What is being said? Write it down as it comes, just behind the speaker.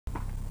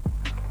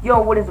Yo,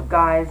 what is up,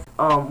 guys?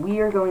 We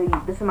are going to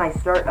be, this is my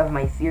start of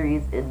my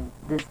series in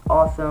this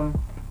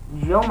awesome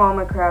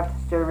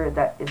JOEMAMACRAFT server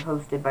that is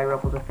hosted by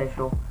Ruffles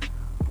Official.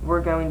 We're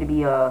going to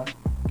be,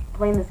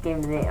 playing this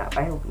game today.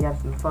 I hope you have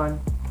some fun.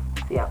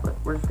 So yeah,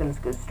 we're just going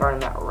to go start on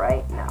that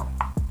right now.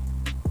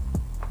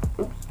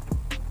 Oops.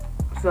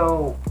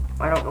 So,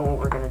 I don't know what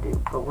we're going to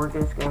do, but we're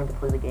just going to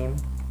play the game.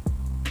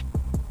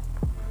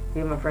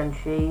 We have my friend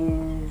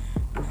Chase,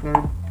 this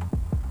nerd,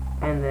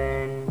 and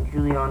then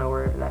Juliana,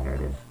 wherever that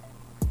nerd is.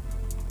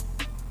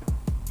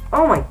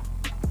 Oh my,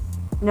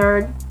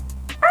 nerd.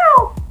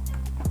 Ow!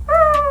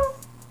 Ow!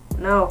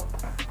 No.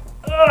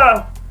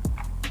 Ugh!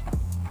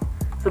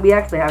 So we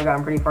actually have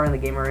gotten pretty far in the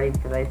game already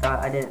because I thought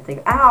I didn't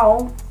think,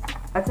 ow!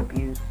 That's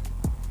abuse.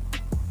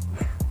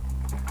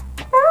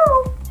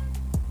 Ow!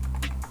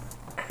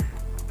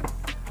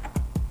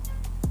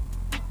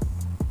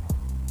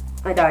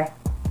 I die.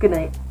 Good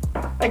night.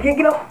 I can't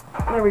get up.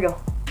 There we go.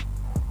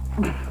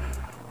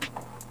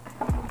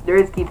 There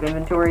is keep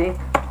inventory.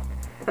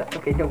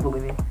 Okay, don't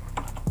believe me.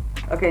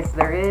 Okay, so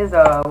there is,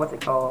 what's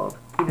it called?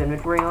 Keep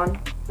inventory on.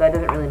 That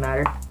doesn't really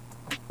matter.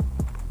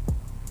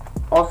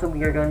 Also,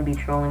 we are going to be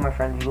trolling my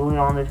friend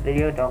Juliana on this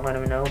video. Don't let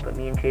him know, but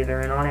me and Chase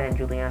are in on it, and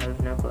Juliana has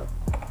no clue.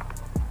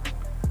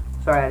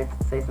 Sorry, I had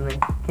to say something.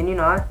 Can you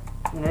not?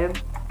 Noob?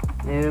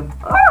 Noob.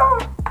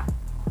 Ah!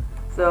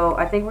 So,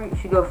 I think we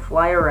should go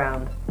fly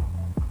around.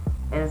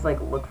 And it's like,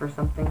 look for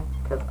something,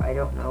 because I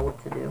don't know what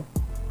to do.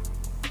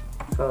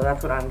 So,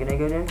 that's what I'm going to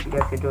go do. You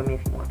guys can join me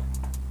if you want.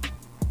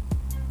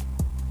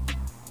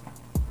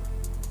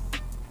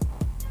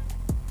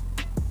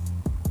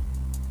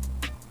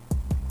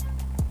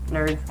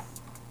 Nerds.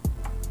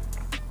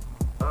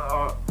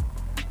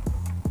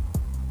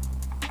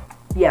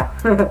 Yeah.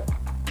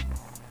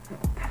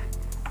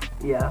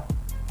 Yeah.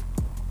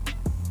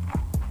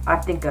 I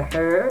think of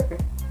her.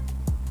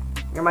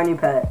 You're my new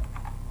pet.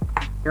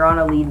 You're on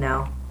a lead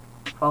now.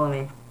 Follow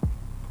me.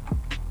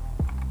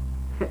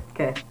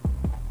 Okay.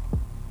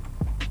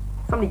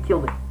 Somebody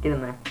killed it. Get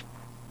in there.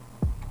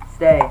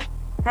 Stay.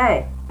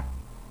 Hey.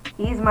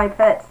 He's my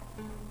pet.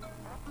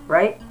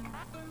 Right?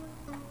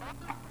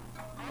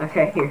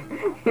 Okay,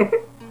 here.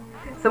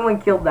 Someone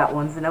killed that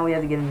one, so now we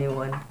have to get a new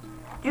one.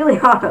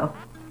 Giuliano!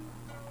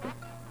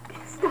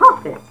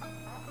 Stop it!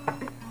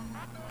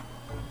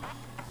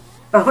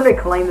 I want to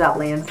claim that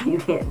land so you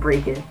can't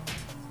break it.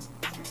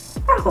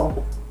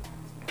 Ow!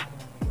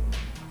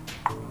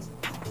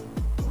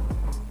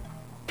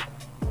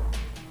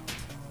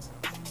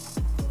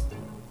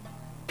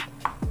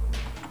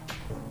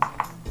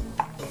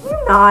 Can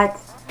you not?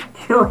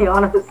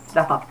 Giuliano,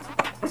 stop.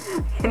 I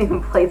can't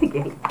even play the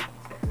game.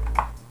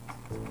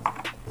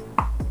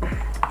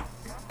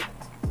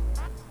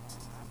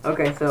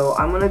 Okay, so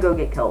I'm gonna go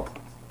get kelp.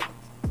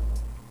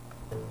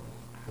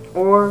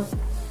 Or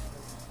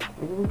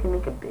maybe we can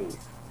make a base.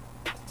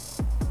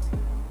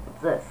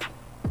 What's this?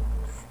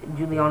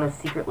 Juliana's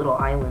secret little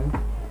island.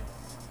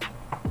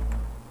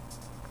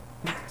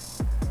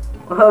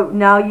 Oh,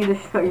 now you're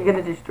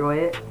gonna destroy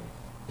it?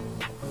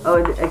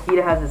 Oh,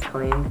 Akita has this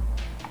claimed.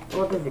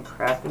 What is it?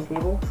 Crafting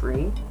table?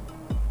 Free?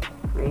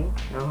 Free?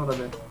 No, how about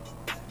this?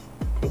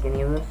 Take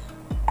any of this?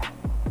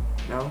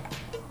 No?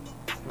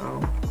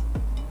 No.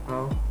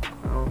 No.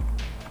 No.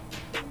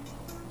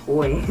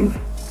 Boy. Can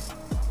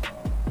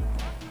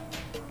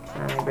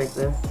I break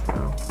this?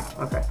 No.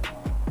 Okay.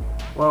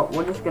 Well,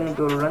 we're just gonna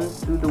go run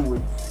through the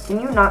woods. Can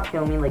you not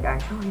kill me, like,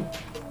 actually?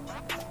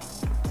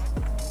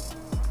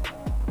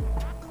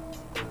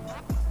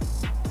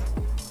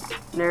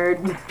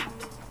 Nerd.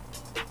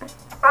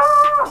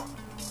 Ah!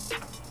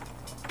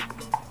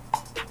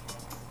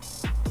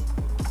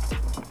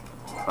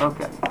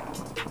 Okay.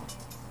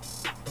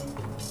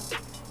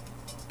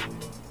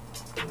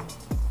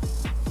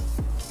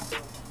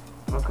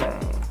 Okay.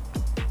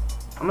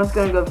 I'm just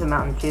gonna go up to the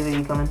mountain. Chase, are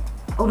you coming?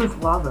 Oh, there's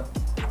lava.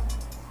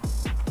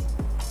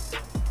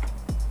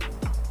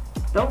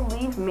 Don't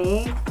leave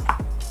me.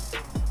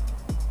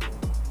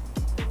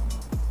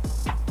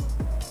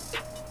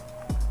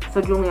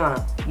 So,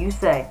 Juliana, you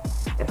say,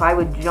 if I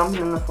would jump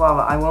in this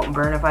lava, I won't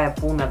burn if I have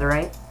full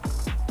netherite?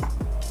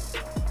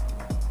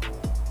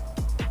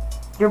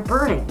 You're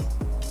burning.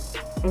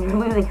 And you're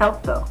losing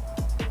health, though.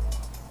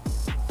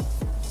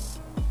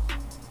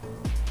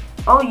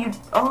 Oh, you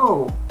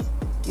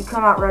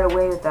come out right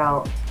away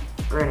without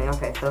burning.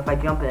 Okay, so if I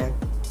jump in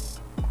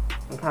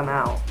and come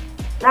out,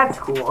 that's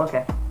cool.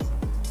 Okay,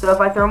 so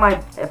if I throw my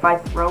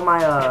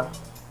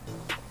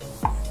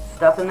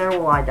stuff in there,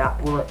 will I die?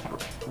 Will it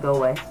go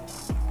away?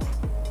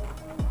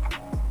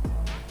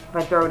 If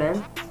I throw it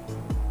in,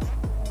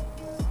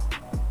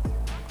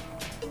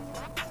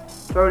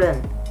 throw it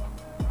in.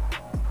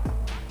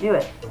 Do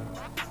it.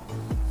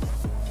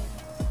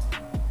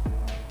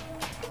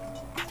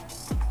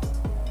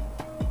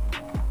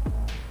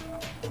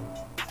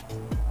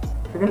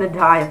 You're gonna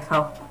die of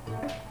health.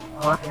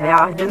 Oh, yeah,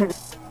 I'm gonna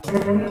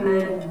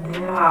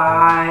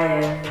die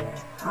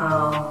of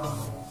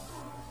health.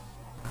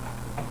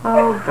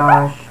 Oh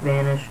gosh,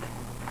 vanished.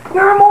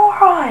 You're a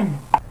moron!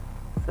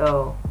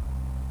 So,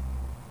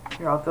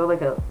 Here, I'll throw like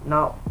a,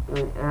 no,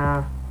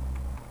 nah,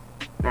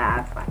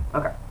 that's fine.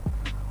 Okay.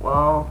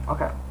 Well,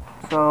 okay.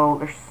 So,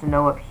 there's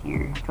snow up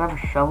here. Do I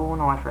have a shovel?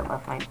 No, I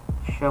left my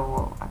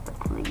shovel at the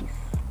place.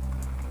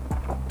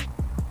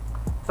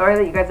 Sorry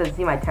that you guys have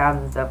seen my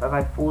tabs and stuff. If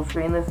I full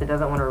screen this, it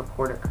doesn't want to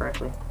record it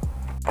correctly.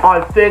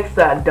 I fixed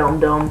that,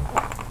 dum-dum.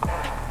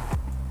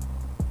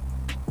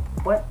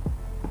 What?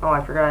 Oh,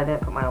 I forgot I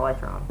didn't put my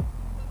lighter on.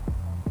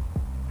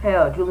 Hey,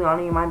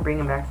 Juliana, you mind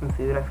bringing back some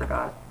food? I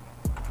forgot.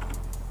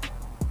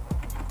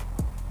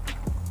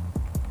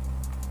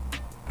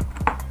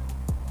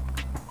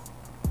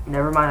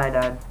 Never mind, I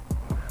died.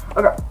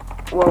 Okay,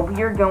 well,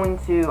 we are going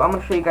to, I'm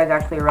going to show you guys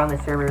actually around the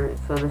server,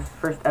 so this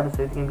first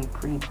episode is going to be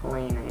pretty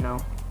plain, you know.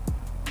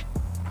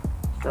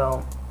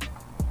 So.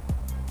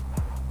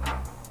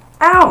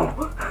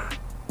 Ow!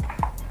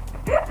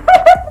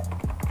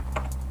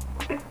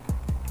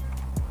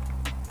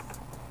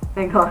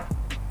 Thank God.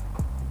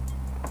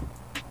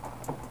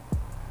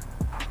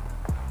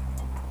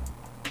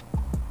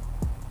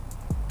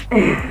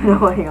 No,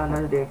 hang on,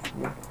 there's the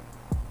excuse.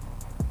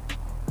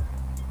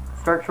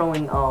 Start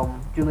trolling,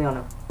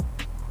 Juliana.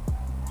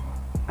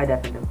 I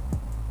deafened him.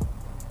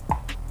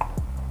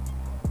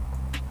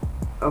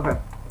 Okay.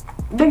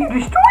 No, you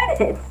destroyed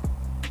it!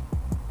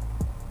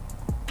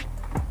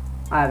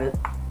 I have it.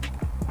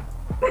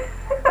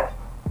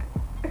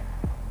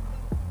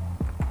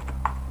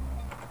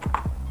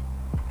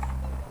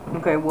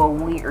 Okay, well,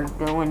 we are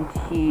going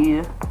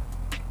to...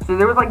 So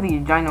there was like the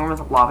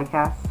ginormous lava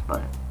casts,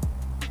 but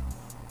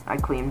I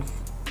claimed.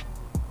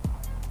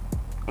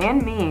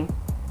 And me.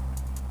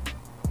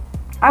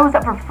 I was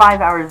up for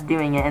 5 hours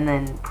doing it, and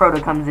then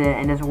Proto comes in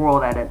and just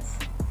world edits.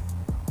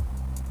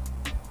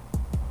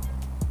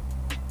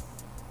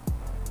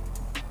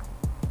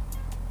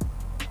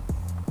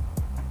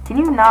 Can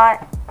you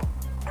not...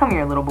 Come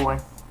here, little boy.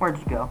 Where'd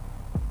you go?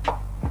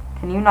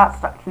 Can you not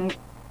stop? Can you...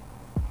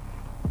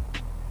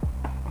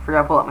 I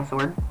forgot to pull out my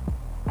sword.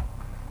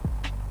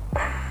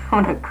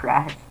 I'm gonna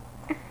crash.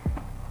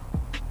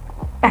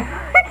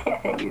 I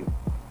can't hit you.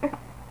 Where'd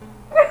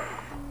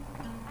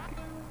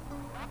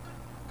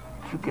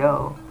you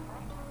go?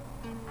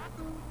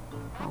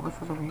 Oh, what's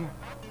this over here?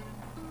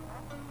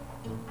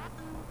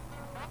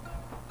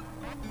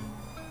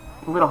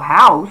 A little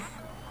house?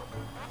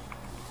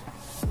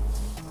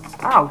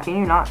 Oh, can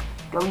you not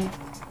go?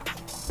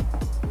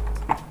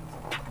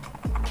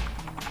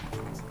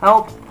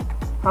 Help!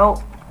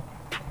 Help!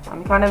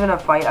 I'm kind of in a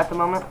fight at the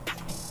moment.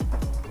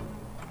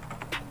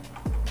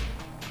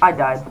 I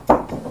died.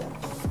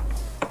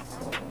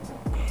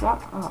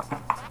 Shut up.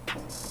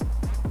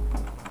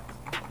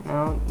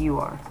 No, you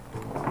are.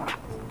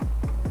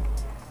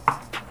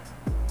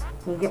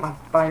 Let me get my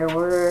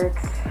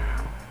fireworks.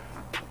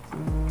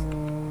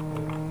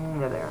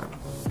 There they are.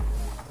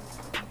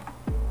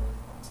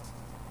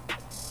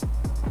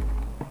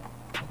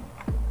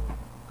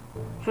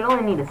 Should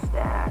only need a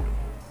stack.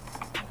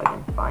 If I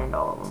can find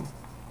all of them.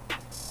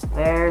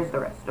 There's the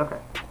rest. Okay.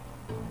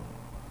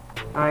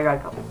 Now I got a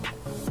couple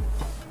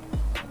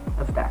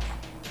of stacks.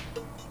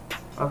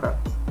 Okay.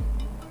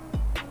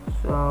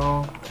 So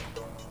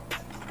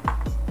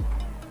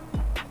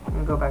I'm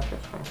gonna go back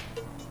this way.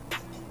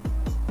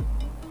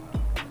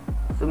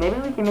 So maybe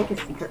we can make a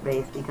secret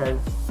base because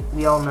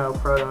we all know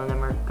Proto and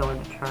them are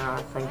going to turn on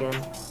us again.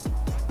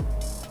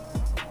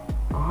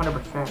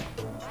 100%.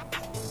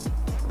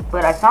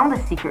 But I found the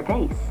secret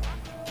base.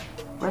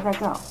 Where'd that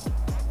go?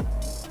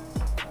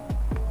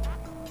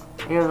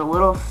 It was a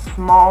little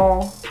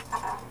small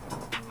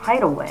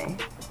hideaway.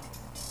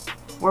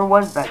 Where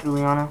was that,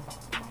 Juliana?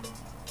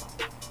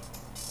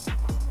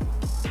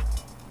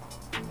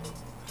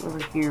 It's over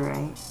here,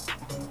 right?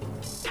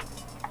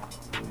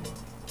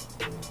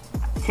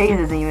 Chase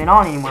isn't even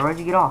on anymore. Where'd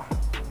you get off?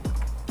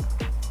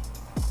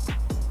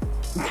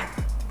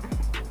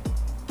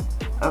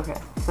 Okay,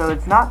 so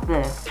it's not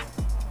this.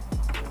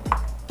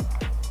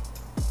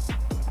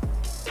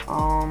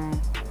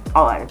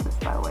 I'll edit this,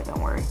 by the way,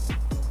 don't worry.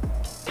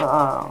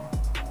 But,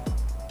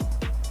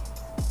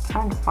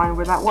 trying to find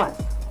where that was.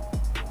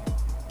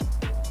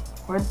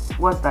 Where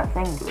was that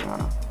thing,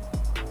 Juliana?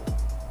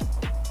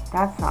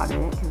 That's not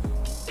it, because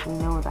we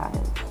know where that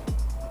is.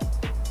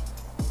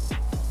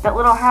 That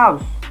little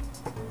house.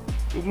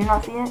 Did you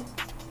not see it?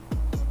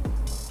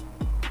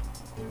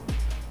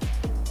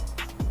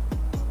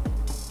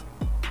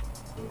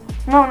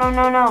 No, no,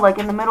 no, no, like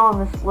in the middle of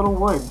this little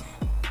woods.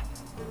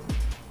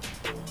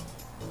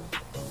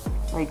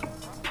 Like,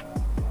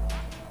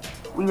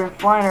 we were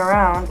flying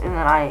around, and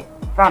then I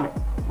found it.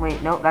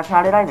 Wait, no, that's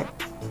not it either.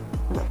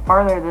 Was it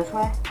farther this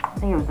way? I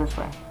think it was this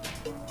way.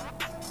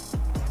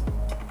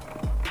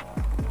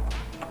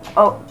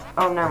 Oh,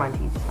 never mind,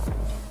 TZ.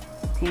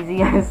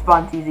 TZ, I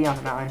spawned TZ on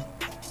the mountain.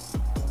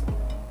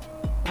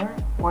 Where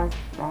was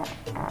that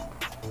at?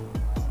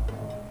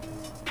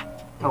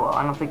 Oh well,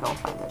 I don't think I'll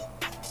find it.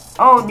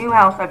 Oh, new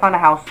house, I found a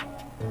house.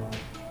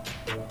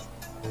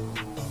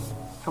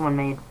 Someone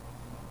made.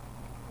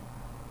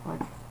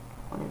 What is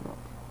it?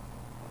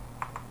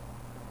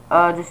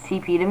 Just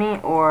TP to me,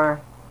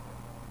 or...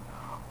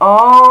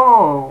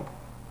 Oh!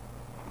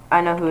 I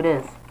know who it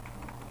is.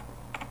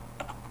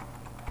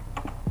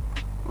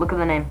 Look at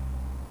the name.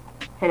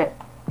 Hit it.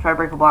 Try to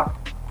break a block.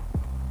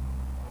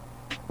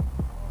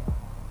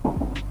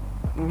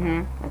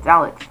 It's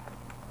Alex.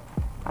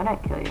 I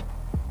didn't kill you.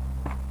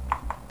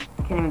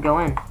 I can't even go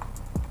in.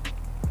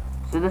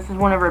 So this is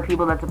one of our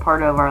people that's a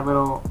part of our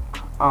little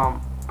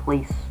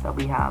place that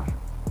we have.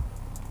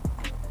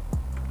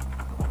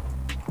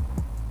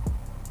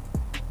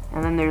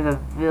 And then there's a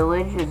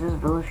village. Is this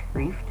village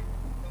griefed?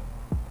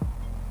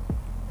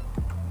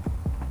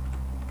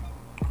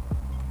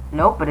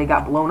 Nope, but it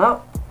got blown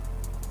up.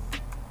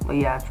 Well,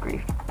 yeah, it's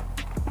griefed.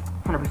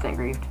 100%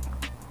 griefed.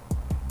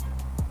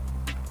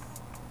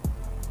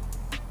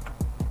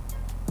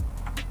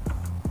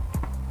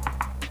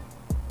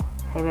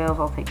 Hay bales,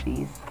 I'll take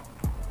these.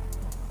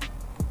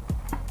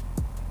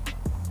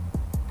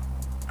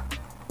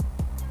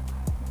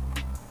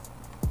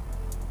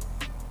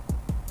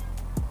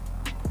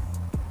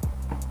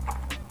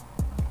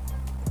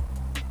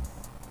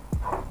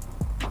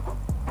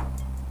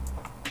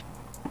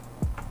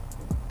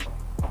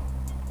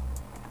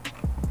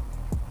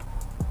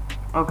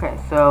 Okay,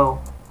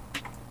 so...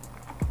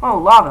 Oh,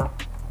 lava.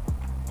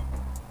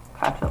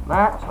 Catch up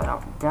that so I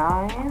don't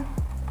die.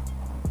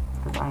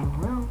 Because I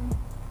will.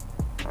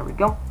 There we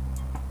go.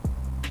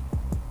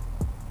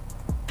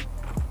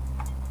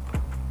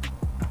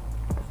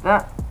 There's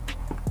that.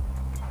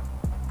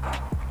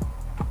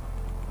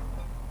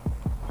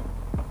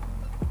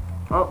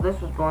 Oh, this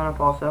was blown up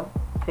also.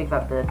 Take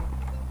that bid.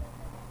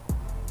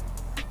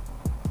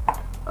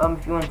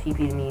 If you want to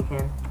TP to me, you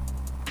can.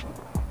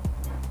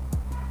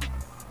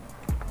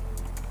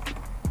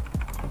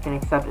 I can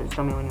accept it. Just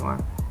tell me when you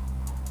are.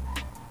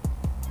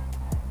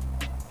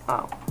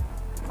 Oh.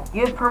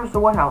 You have permits to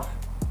what house?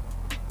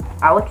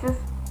 Alex's?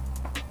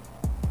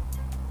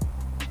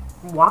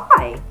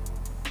 Why?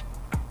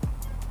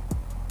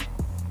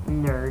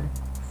 Nerd.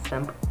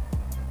 Simp.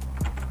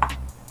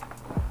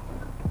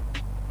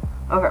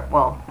 Okay,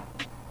 well.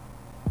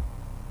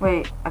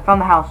 Wait, I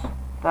found the house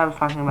that I was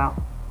talking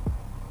about.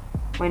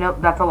 Wait, nope,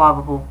 that's a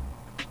lava pool.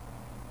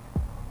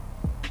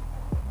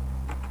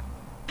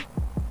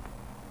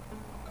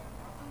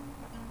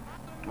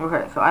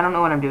 Okay, so I don't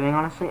know what I'm doing,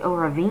 honestly. Oh,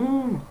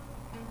 ravine!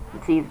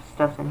 Let's see if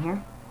stuff's in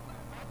here.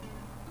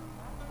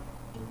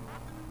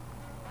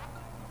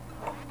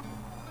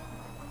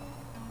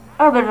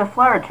 Oh, there's a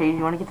flower tree. You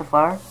want to get the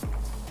flower?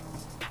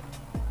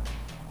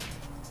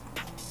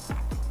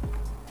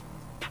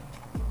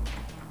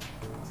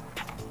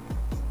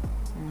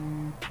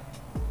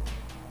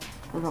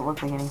 Doesn't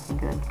look like anything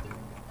good.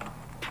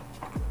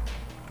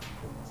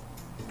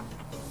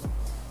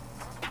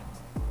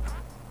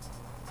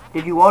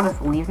 Did you all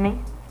just leave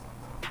me?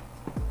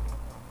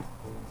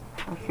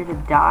 I'm here to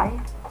die?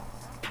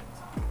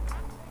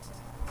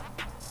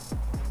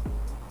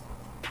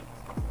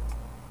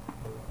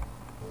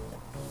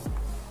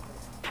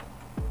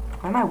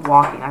 Why am I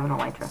walking? I have an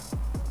elytra.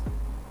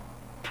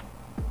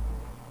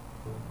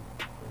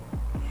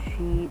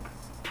 Sheep.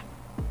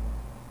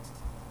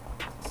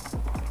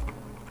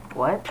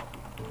 What?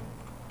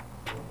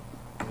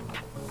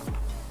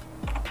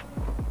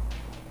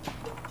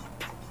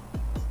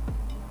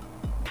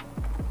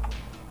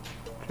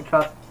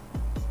 Truck.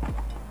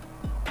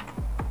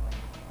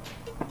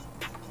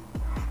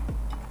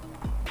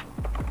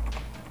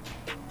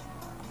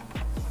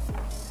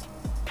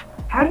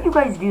 How do you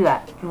guys do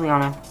that,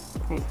 Juliana?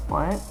 Wait,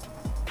 what?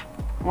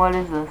 What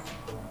is this?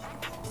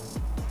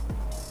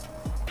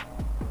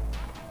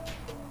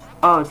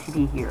 Oh,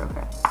 TP here,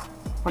 okay.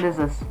 What is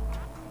this?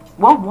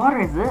 What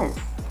water is this?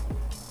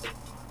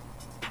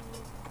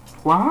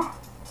 What?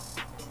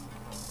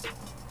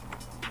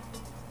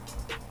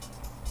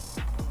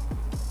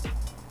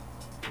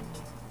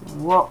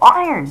 Well,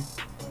 iron!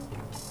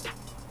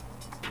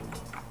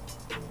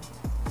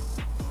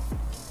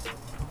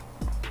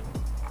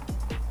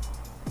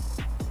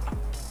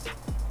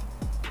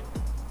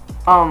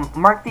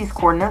 Mark these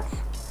coordinates.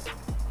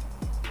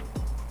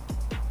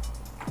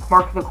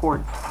 Mark the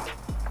chords.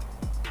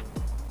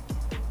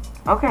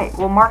 Okay,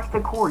 well, mark the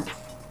chords.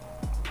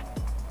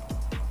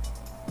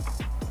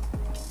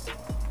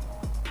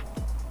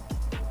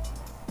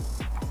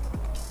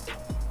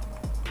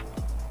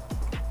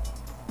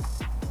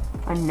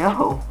 I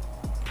know.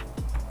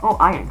 Oh,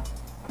 iron.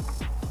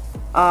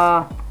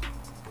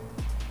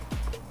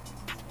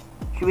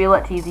 Should we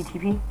let TZ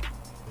TP?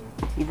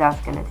 He's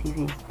asking at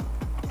TV.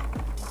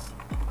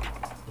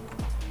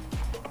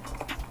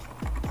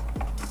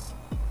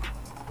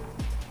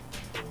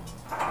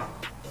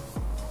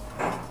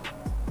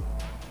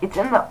 It's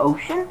in the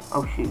ocean?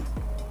 Oh, shoot.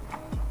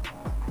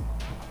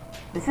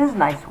 This is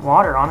nice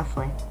water,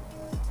 honestly.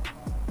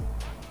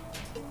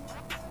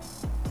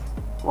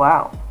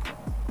 Wow.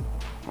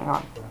 Hang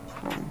on.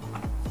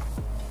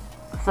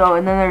 So,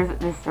 and then there's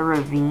this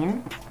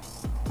ravine.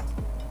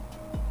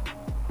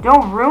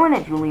 Don't ruin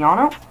it,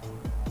 Juliana.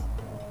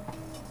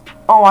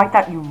 Oh, I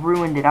thought you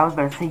ruined it. I was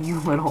about to say, you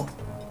little.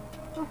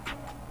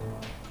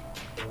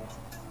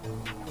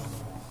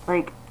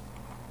 Like,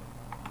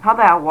 how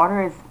that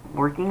water is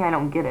working, I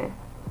don't get it.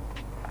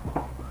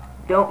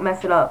 Don't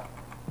mess it up.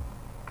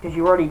 Because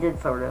you already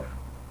did, sort of.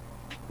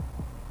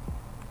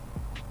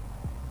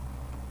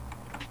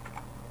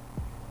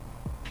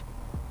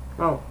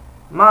 Oh,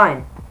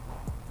 mine.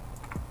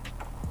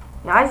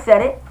 Yeah, I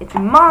said it. It's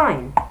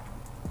mine.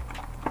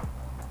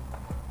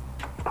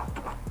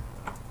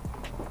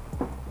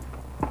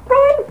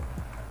 Run!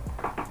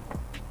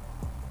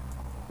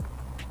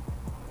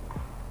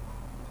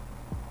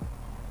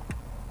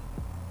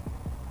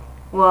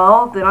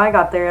 Well, then I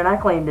got there and I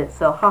claimed it,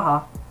 so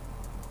haha.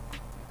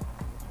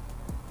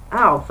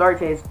 Ow, sorry,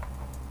 Chase.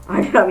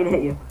 I did not mean to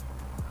hit you.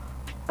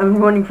 I'm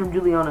running from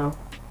Giuliano.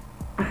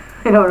 I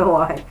don't know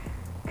why.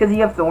 Because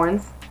you have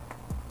thorns.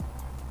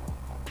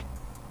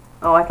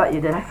 Oh, I thought you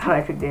did. I thought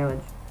I took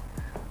damage.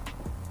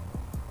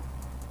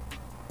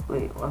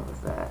 Wait, what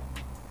was that?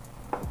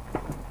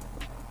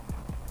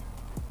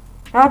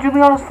 Now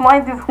Giuliano's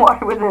flying through the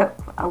water with a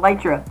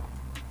elytra.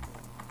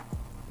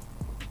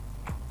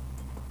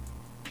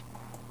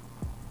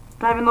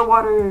 Dive in the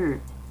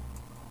water!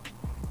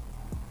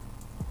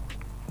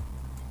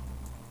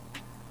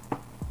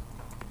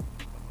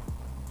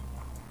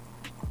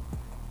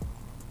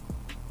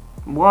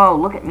 Whoa,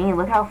 look at me.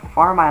 Look how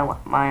far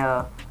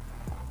my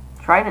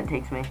trident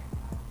takes me.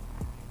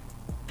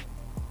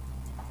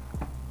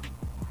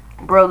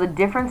 Bro, the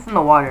difference in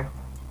the water.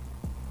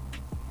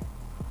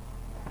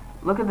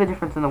 Look at the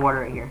difference in the water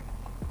right here.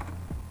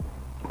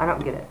 I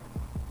don't get it.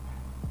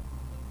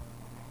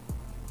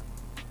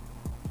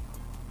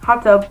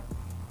 Hot tub.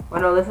 Oh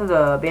no, this is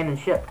a abandoned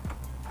ship.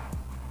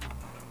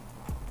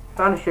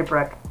 Found a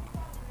shipwreck.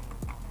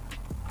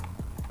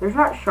 There's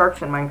not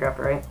sharks in Minecraft,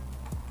 right?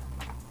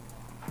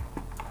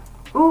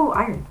 Ooh,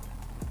 iron.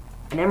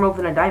 An emerald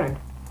and a diamond.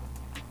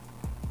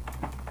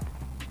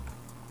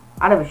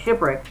 Out of a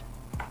shipwreck.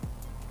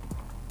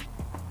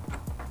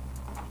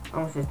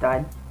 Almost just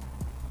died.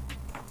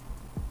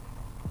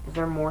 Is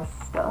there more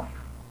stuff?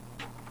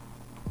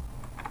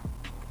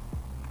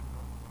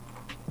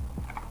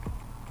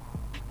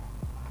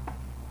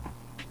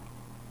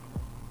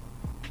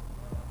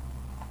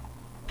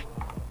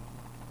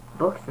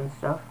 Books and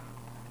stuff.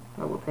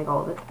 I will take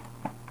all of it.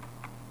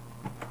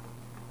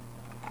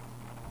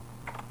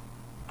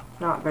 It's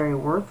not very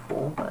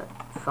worthful, but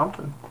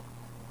something.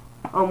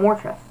 Oh, more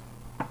chests.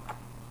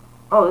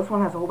 Oh, this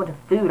one has a whole bunch of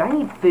food. I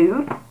need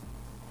food.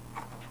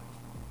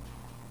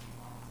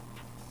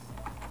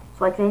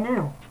 It's like they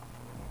knew.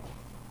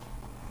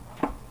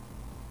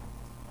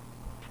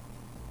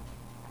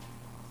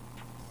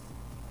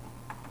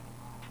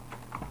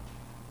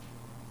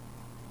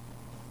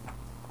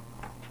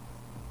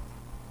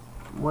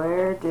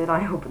 Where did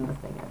I open the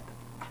thing at?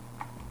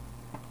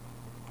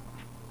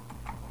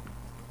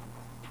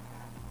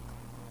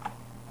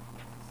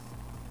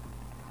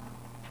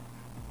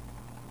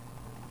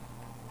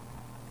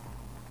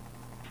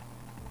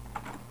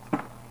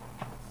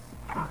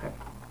 Okay.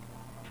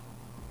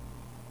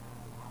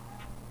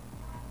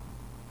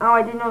 Oh,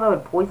 I didn't know that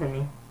would poison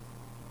me.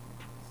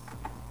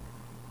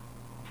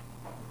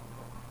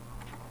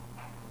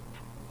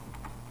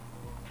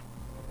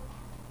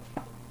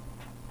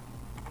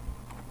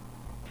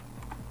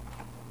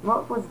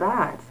 What was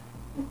that?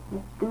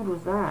 What food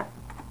was that?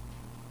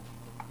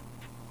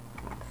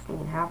 This thing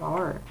in half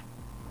heart.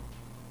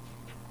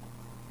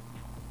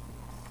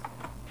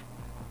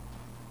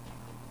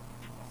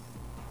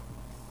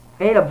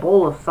 I ate a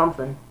bowl of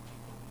something.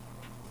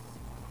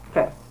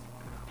 Okay.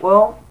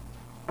 Well,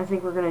 I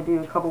think we're gonna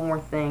do a couple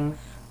more things.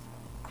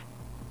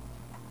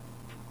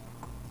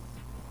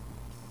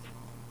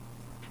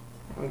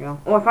 There we go.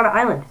 Oh, I found an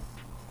island.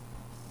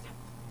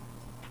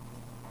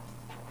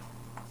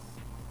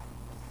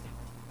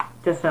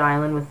 Just an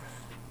island with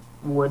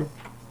wood.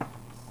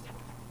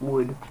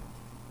 Wood.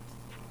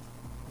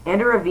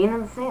 And a ravine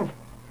in the sand.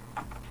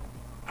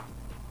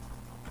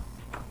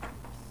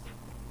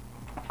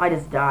 I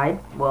just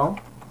died. Well,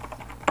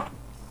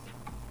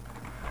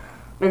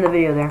 I'm in the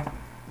video there.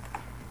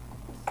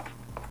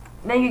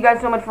 Thank you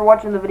guys so much for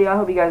watching the video. I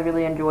hope you guys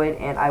really enjoyed,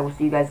 and I will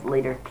see you guys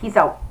later. Peace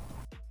out.